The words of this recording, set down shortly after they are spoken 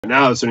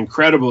now. It's an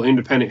incredible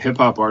independent hip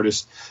hop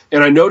artist.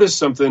 And I noticed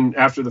something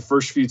after the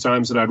first few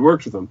times that I'd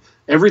worked with him.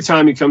 Every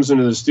time he comes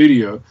into the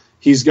studio,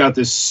 he's got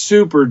this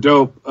super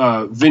dope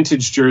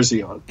vintage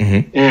jersey on,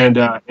 and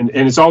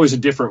it's always a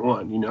different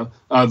one. You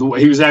know,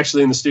 he was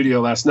actually in the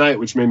studio last night,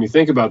 which made me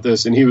think about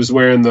this, and he was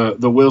wearing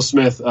the Will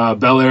Smith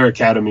Bel Air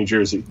Academy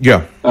jersey.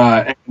 Yeah,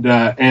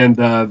 and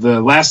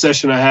the last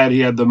session I had,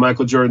 he had the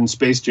Michael Jordan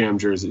Space Jam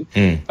jersey,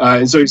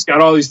 and so he's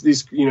got all these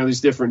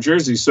these different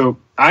jerseys. So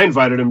I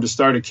invited him to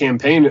start a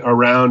campaign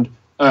around.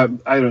 I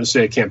don't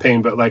say a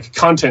campaign, but like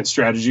content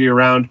strategy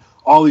around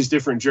all these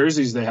different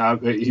jerseys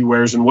that he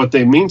wears and what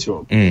they mean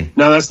to him.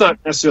 Now, that's not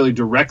necessarily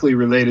directly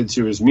related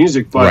to his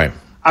music, but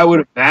I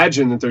would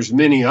imagine that there's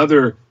many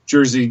other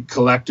jersey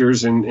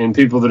collectors and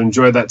people that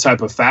enjoy that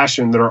type of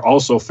fashion that are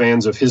also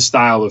fans of his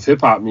style of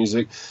hip hop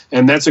music.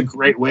 And that's a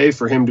great way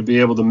for him to be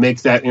able to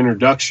make that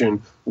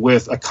introduction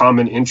with a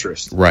common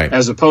interest,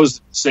 as opposed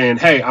to saying,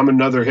 hey, I'm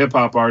another hip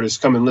hop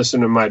artist, come and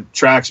listen to my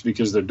tracks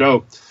because they're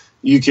dope.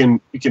 You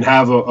can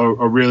have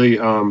a really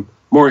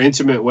more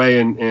intimate way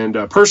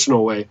and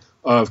personal way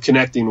of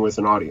connecting with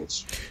an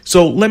audience.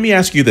 So let me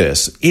ask you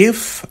this.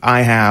 If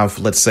I have,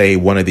 let's say,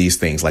 one of these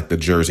things like the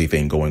jersey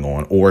thing going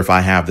on, or if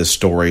I have this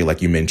story,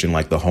 like you mentioned,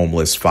 like the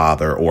homeless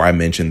father, or I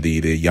mentioned the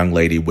young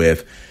lady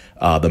with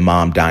the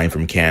mom dying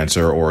from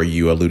cancer, or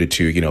you alluded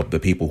to, you know,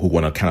 the people who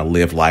want to kind of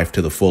live life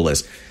to the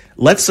fullest.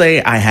 Let's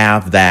say I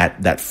have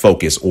that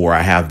focus, or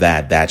I have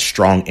that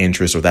strong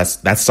interest, or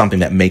that's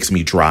something that makes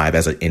me drive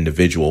as an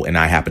individual, and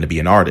I happen to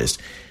be an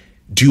artist.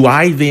 Do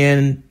I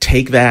then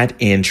take that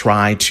and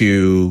try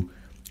to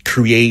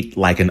create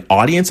like an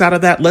audience out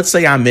of that? Let's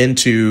say I'm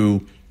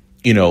into,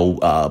 you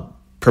know,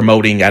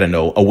 promoting, I don't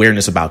know,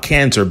 awareness about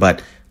cancer,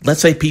 but let's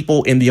say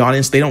people in the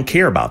audience, they don't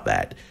care about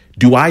that.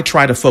 Do I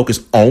try to focus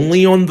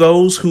only on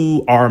those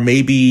who are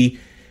maybe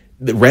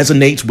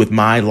resonates with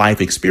my life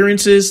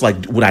experiences?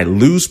 Like, would I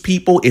lose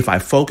people if I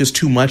focus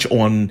too much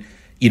on,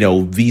 you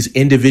know, these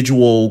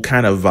individual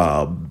kind of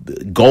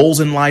goals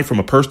in life from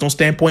a personal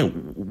standpoint?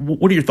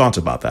 What are your thoughts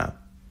about that?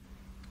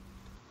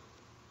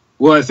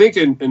 Well, I think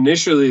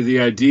initially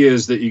the idea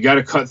is that you got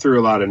to cut through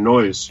a lot of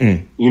noise.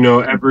 You know,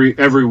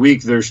 every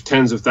week there's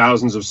tens of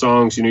thousands of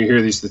songs. You know, you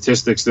hear these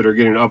statistics that are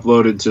getting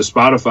uploaded to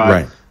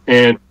Spotify,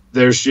 and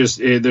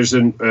there's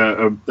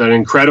an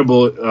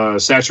incredible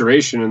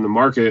saturation in the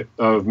market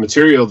of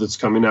material that's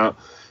coming out.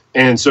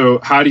 And so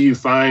how do you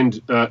find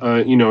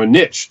a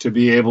niche to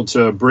be able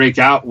to break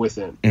out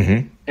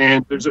within?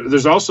 And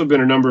there's also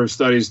been a number of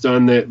studies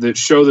done that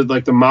show that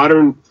like the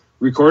modern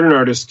recording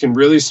artists can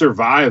really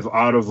survive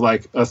out of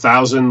like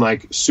 1,000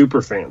 like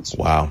super fans.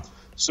 Wow.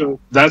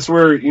 So that's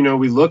where, you know,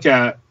 we look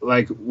at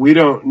like, we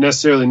don't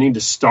necessarily need to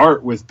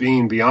start with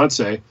being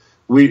Beyonce.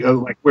 We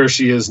like where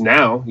she is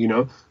now, you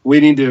know,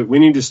 we need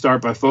to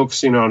start by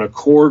focusing on a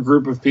core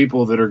group of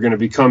people that are going to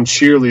become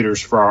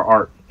cheerleaders for our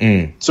art.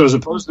 So as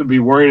opposed to be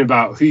worrying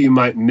about who you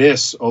might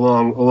miss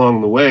along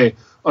the way,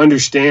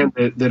 understand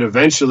that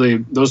eventually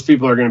those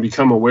people are going to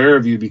become aware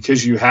of you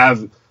because you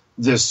have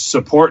this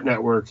support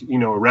network, you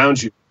know,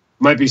 around you.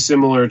 Might be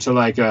similar to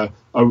like a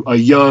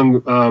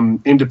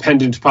young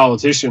independent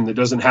politician that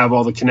doesn't have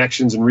all the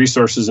connections and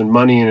resources and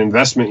money and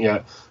investment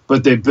yet,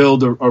 but they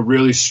build a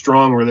really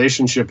strong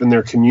relationship in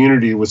their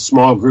community with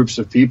small groups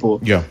of people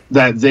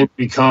that then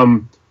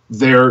become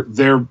their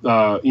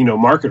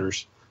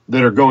marketers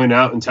that are going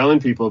out and telling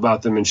people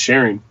about them and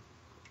sharing.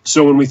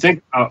 So when we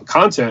think about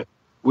content,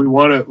 we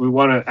want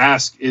to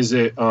ask, is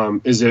it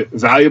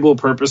valuable,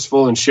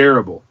 purposeful, and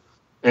shareable?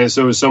 And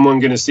so is someone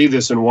going to see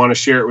this and want to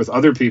share it with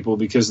other people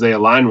because they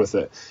align with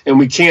it? And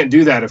we can't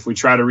do that if we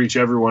try to reach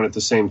everyone at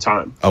the same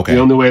time. The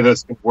only way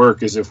that's going to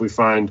work is if we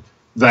find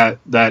that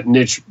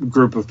niche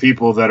group of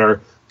people that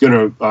are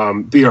going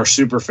to be our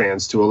super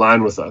fans to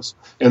align with us.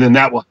 And then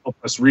that will help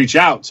us reach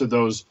out to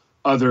those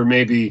other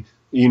maybe,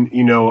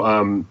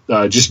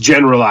 just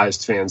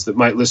generalized fans that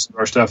might listen to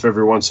our stuff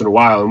every once in a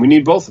while. And we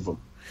need both of them.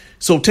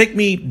 So take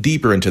me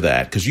deeper into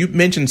that, because you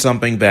mentioned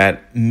something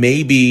that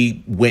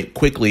maybe went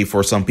quickly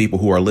for some people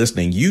who are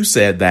listening. You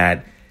said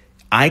that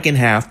I can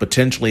have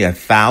potentially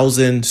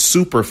 1,000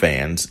 super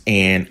fans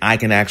and I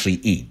can actually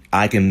eat.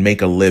 I can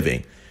make a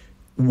living.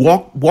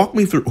 Walk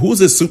me through, who is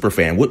this super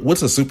fan?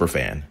 What's a super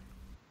fan?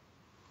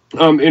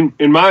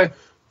 In my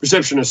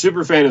perception, a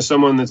super fan is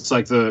someone that's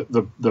like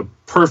the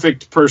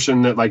perfect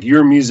person that like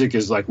your music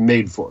is like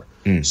made for.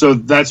 So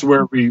that's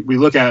where we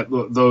look at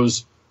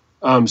those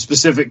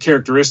specific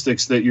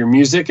characteristics that your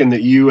music and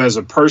that you as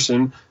a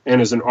person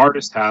and as an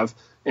artist have,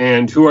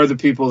 and who are the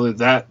people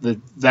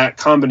that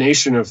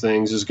combination of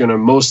things is going to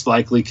most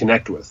likely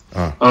connect with.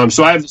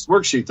 So I have this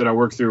worksheet that I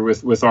work through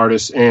with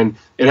artists, and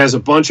it has a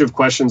bunch of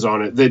questions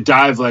on it that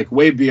dive like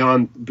way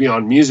beyond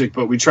music,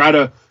 but we try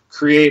to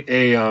create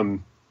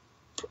a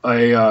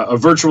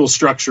virtual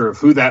structure of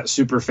who that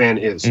super fan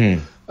is.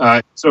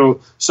 So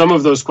some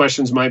of those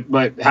questions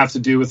might have to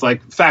do with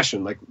like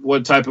fashion, like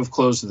what type of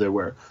clothes do they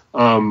wear?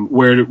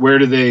 Where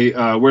do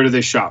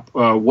they shop?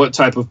 What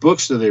type of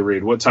books do they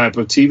read? What type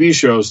of TV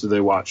shows do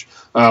they watch?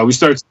 We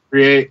start to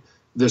create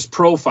this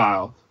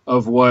profile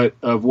of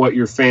what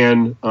your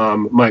fan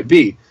might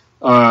be.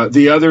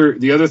 The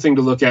other thing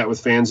to look at with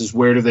fans is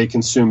where do they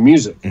consume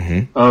music.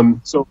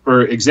 So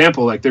for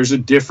example, like there's a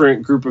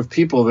different group of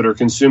people that are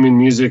consuming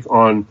music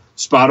on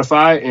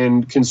Spotify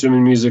and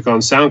consuming music on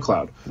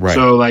SoundCloud. Right.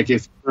 So like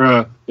if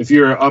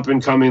you're an up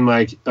and coming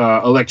like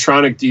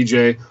electronic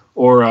DJ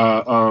or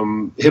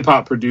a hip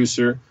hop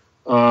producer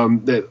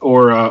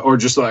or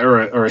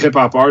a hip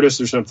hop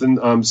artist or something,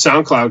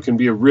 SoundCloud can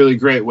be a really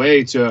great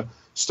way to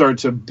start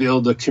to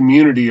build a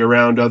community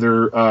around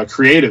other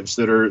creatives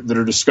that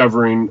are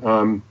discovering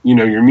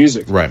your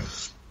music. Right.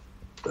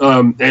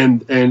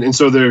 And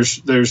so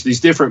there's these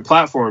different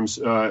platforms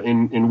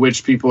in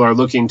which people are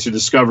looking to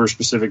discover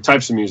specific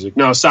types of music.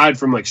 Now, aside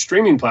from like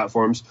streaming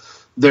platforms,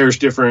 there's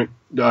different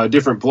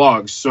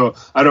blogs. So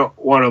I don't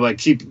want to like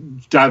keep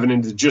diving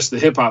into just the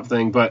hip hop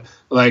thing, but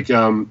like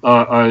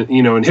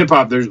in hip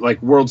hop, there's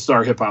like World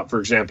Star Hip Hop, for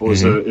example,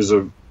 is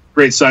a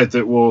great site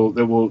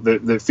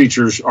that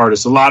features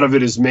artists. A lot of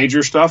it is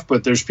major stuff,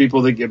 but there's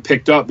people that get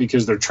picked up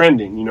because they're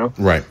trending.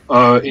 Right.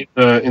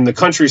 In the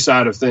country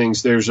side of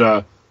things, there's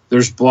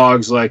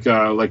blogs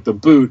like The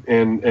Boot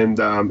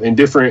and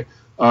different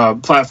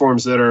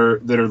platforms that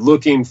are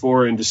looking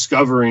for and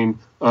discovering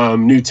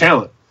new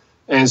talent.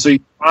 And so you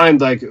find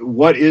like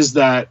what is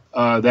that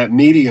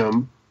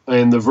medium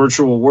in the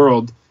virtual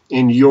world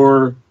in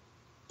your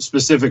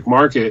specific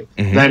market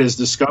that is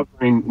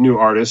discovering new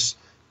artists.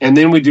 And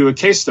then we do a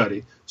case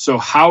study. So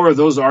how are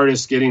those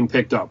artists getting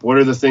picked up? What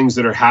are the things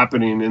that are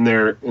happening in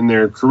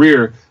their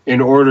career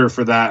in order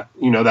for that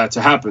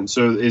to happen?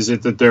 So is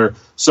it that their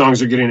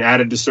songs are getting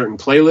added to certain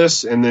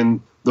playlists, and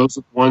then those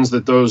are the ones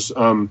that those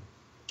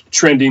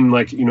trending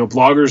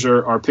bloggers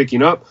are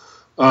picking up?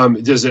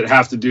 Does it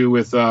have to do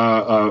with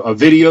a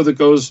video that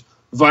goes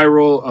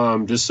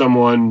viral? Did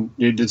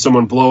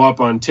someone blow up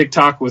on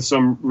TikTok with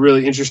some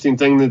really interesting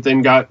thing that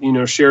then got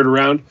shared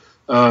around?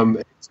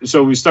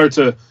 So we start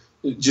to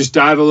just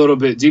dive a little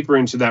bit deeper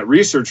into that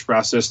research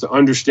process to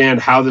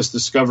understand how this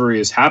discovery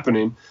is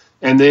happening,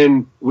 and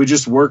then we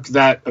just work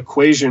that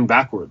equation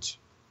backwards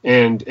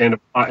and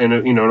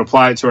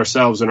apply it to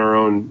ourselves in our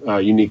own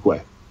unique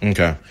way.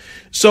 Okay,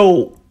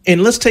 so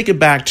and let's take it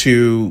back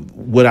to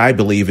what I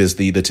believe is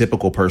the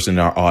typical person in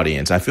our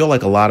audience. I feel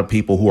like a lot of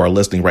people who are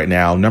listening right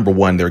now, number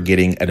one, they're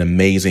getting an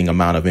amazing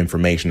amount of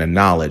information and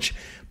knowledge.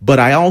 But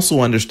I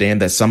also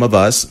understand that some of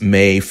us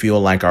may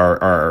feel like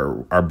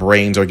our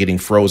brains are getting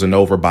frozen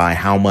over by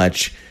how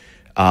much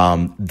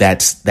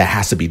that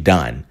has to be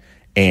done,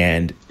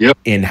 and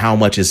how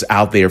much is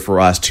out there for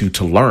us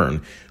to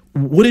learn.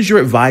 What is your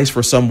advice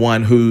for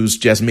someone who's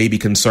just maybe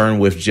concerned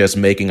with just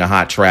making a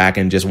hot track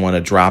and just want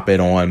to drop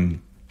it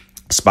on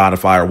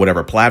Spotify or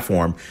whatever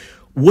platform?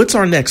 What's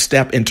our next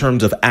step in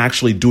terms of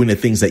actually doing the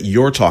things that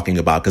you're talking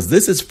about? Because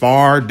this is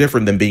far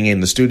different than being in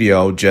the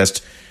studio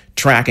just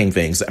tracking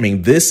things. I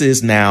mean, this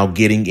is now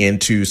getting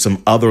into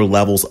some other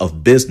levels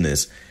of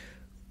business.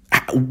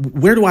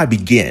 Where do I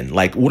begin?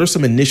 Like, what are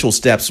some initial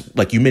steps?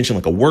 Like you mentioned,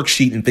 like a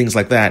worksheet and things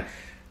like that.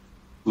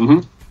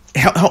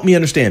 Help me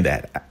understand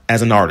that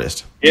as an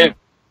artist. Yeah,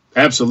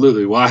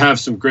 absolutely. Well, I have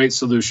some great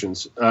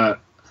solutions.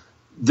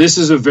 This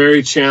is a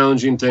very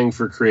challenging thing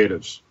for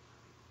creatives.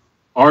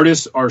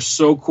 Artists are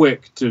so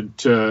quick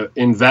to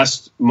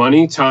invest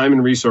money, time,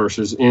 and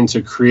resources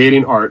into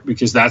creating art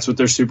because that's what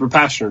they're super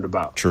passionate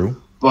about.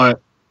 True.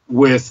 But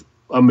with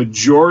a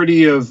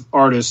majority of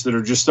artists that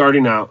are just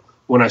starting out,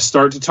 when I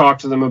start to talk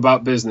to them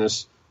about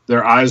business,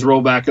 their eyes roll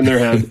back in their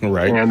head,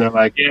 right. And they're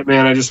like, "Yeah,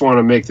 man, I just want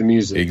to make the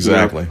music."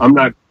 Exactly. I'm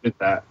not good at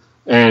that,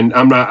 and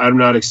I'm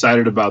not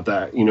excited about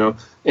that.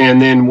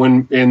 And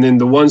then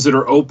the ones that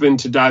are open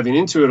to diving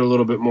into it a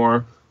little bit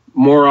more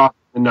often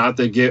than not,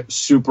 they get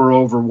super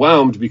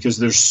overwhelmed because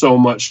there's so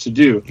much to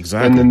do.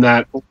 Exactly. And then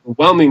that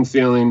overwhelming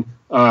feeling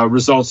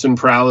results in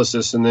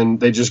paralysis, and then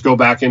they just go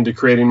back into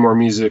creating more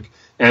music.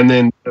 And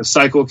then the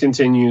cycle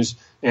continues,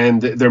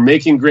 and they're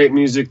making great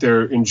music.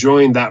 They're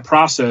enjoying that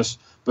process,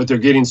 but they're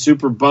getting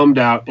super bummed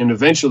out and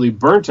eventually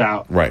burnt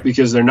out, right,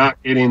 because they're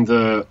not getting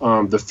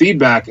the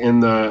feedback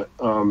and the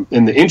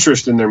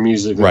interest in their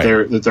music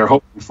that they're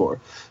hoping for.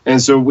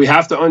 And so we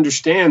have to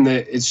understand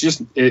that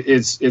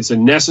it's a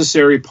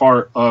necessary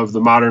part of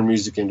the modern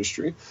music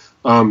industry.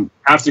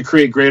 Have to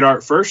create great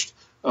art first,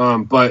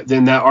 but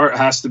then that art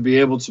has to be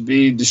able to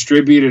be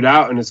distributed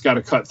out, and it's got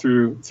to cut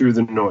through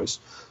the noise.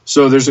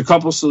 So there's a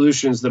couple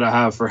solutions that I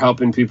have for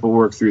helping people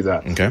work through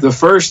that. Okay. The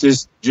first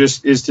is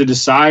to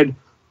decide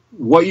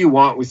what you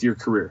want with your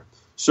career.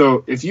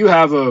 So if you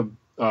have a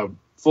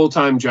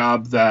full-time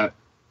job that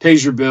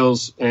pays your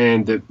bills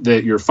and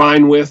that you're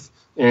fine with,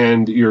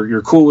 and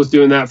you're cool with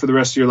doing that for the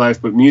rest of your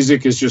life, but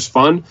music is just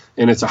fun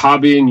and it's a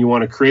hobby and you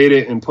want to create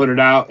it and put it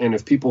out, and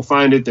if people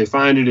find it, they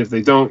find it. If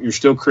they don't, you're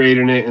still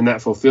creating it and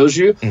that fulfills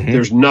you. Mm-hmm.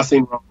 There's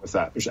nothing wrong with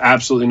that. There's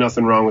absolutely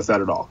nothing wrong with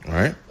that at all. All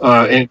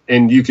right.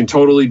 And you can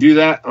totally do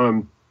that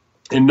and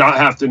not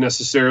have to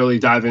necessarily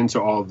dive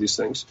into all of these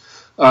things.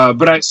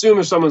 But I assume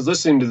if someone's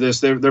listening to this,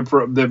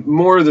 they're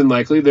more than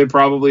likely they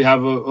probably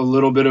have a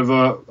little bit of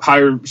a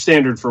higher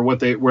standard for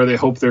where they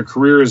hope their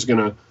career is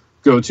going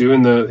go to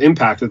and the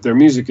impact that their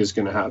music is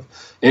going to have.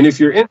 And if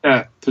you're in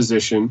that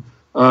position,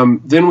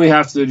 then we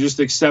have to just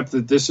accept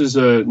that this is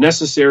a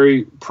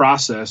necessary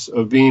process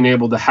of being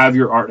able to have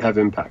your art have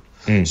impact.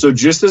 So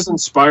just as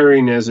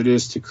inspiring as it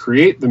is to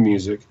create the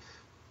music,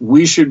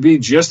 we should be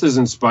just as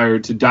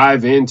inspired to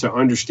dive into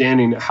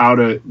understanding how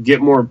to get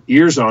more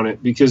ears on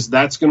it, because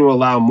that's going to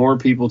allow more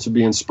people to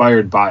be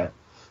inspired by it.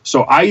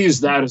 So I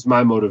use that as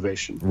my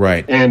motivation.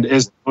 Right. And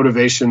as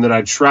motivation that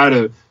I try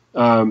to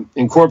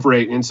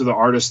incorporate into the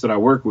artists that I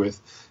work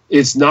with.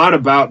 It's not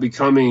about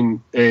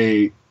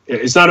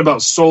it's not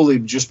about solely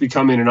just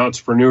becoming an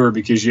entrepreneur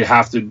because you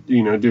have to,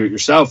 do it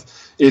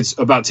yourself. It's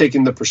about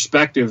taking the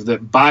perspective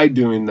that by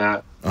doing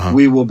that,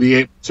 we will be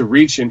able to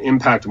reach and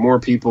impact more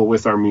people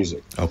with our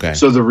music. Okay.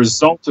 So the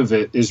result of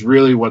it is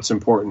really what's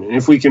important. And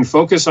if we can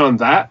focus on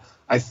that,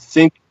 I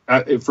think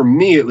for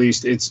me, at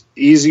least, it's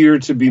easier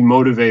to be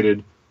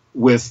motivated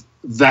with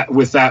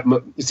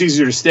that. It's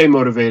easier to stay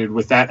motivated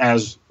with that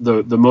as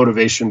the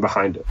motivation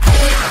behind it.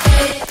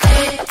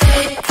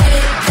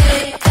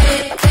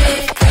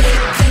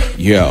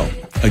 Yo,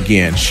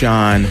 again,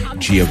 Sean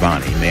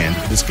Giovanni, man,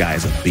 this guy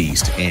is a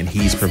beast, and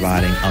he's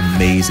providing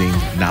amazing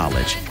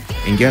knowledge.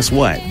 And guess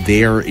what?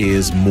 There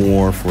is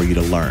more for you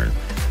to learn.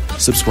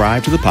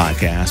 Subscribe to the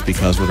podcast,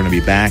 because we're going to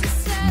be back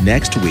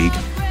next week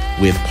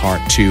with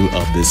part 2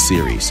 of this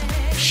series.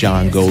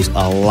 Sean goes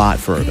a lot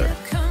further.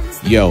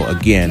 Yo,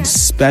 again,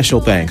 special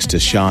thanks to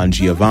Sean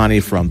Giovanni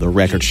from the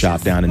record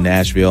shop down in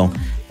Nashville.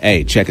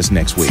 Hey, check us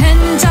next week.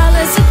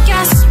 $10